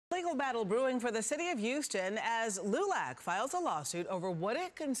legal battle brewing for the city of Houston as LULAC files a lawsuit over what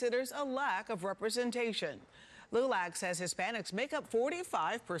it considers a lack of representation. LULAC says Hispanics make up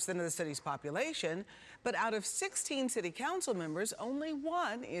 45% of the city's population, but out of 16 city council members, only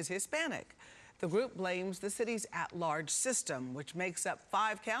one is Hispanic. The group blames the city's at-large system, which makes up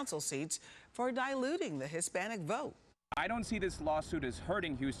 5 council seats, for diluting the Hispanic vote. I don't see this lawsuit as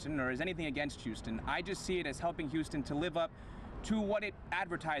hurting Houston or as anything against Houston. I just see it as helping Houston to live up to what it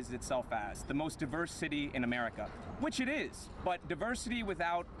advertises itself as, the most diverse city in America, which it is. But diversity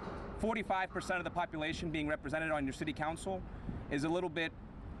without 45% of the population being represented on your city council is a little bit,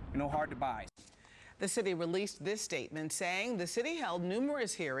 hard to buy. The city released this statement saying the city held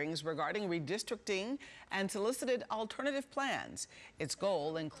numerous hearings regarding redistricting and solicited alternative plans. Its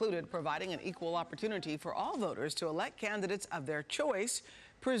goal included providing an equal opportunity for all voters to elect candidates of their choice,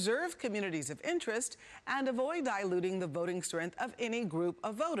 preserve communities of interest, and avoid diluting the voting strength of any group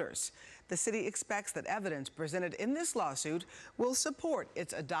of voters. The city expects that evidence presented in this lawsuit will support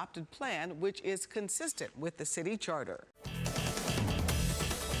its adopted plan, which is consistent with the city charter.